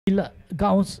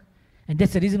gowns, and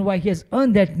that's the reason why he has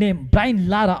earned that name, Brian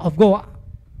Lara of Goa.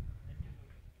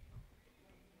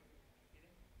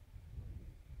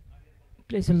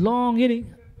 Plays a long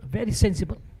inning, very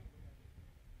sensible.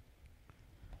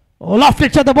 Oh,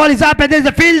 lofted shot, the ball is up, and there's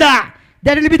the fielder.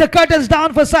 That will be the curtains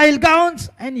down for Sahil Gowns,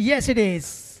 and yes, it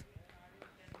is.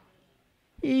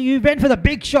 He went for the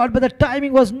big shot, but the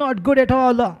timing was not good at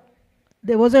all.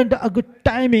 There wasn't a good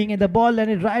timing, and the ball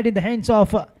landed right in the hands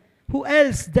of who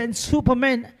else than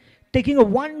Superman, taking a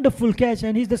wonderful catch,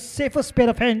 and he's the safest pair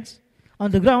of hands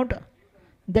on the ground.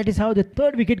 That is how the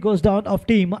third wicket goes down of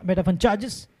team Metafun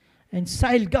charges, and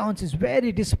Sahil Gowns is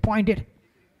very disappointed.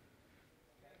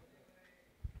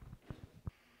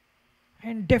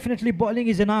 And definitely bowling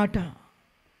is an art.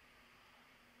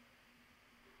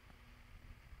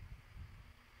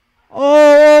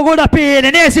 Oh, good appeal,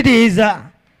 and yes it is.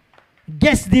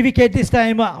 Guess the wicket this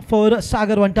time for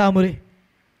Sagar Vantamuri.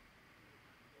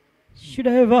 Should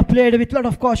have played with a lot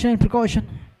of caution and precaution.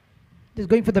 Just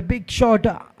going for the big shot.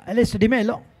 Alistair Di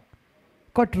Mello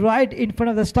caught right in front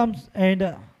of the stumps,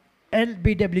 and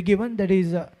LBW given. That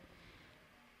is,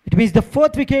 it means the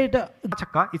fourth wicket.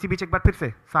 छक्का इसी बीच एक बार फिर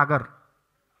से सागर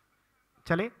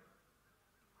चले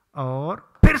और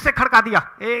फिर से खड़का दिया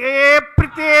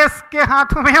प्रीतेश के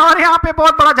हाथों में, और यहां पे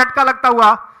बहुत बड़ा झटका लगता हुआ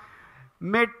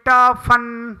मेटाफन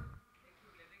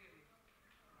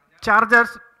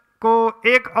चार्जर्स को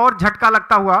एक और झटका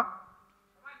लगता हुआ।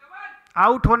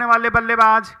 आउट होने वाले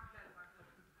बल्लेबाज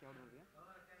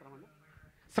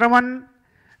श्रवण,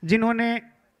 जिन्होंने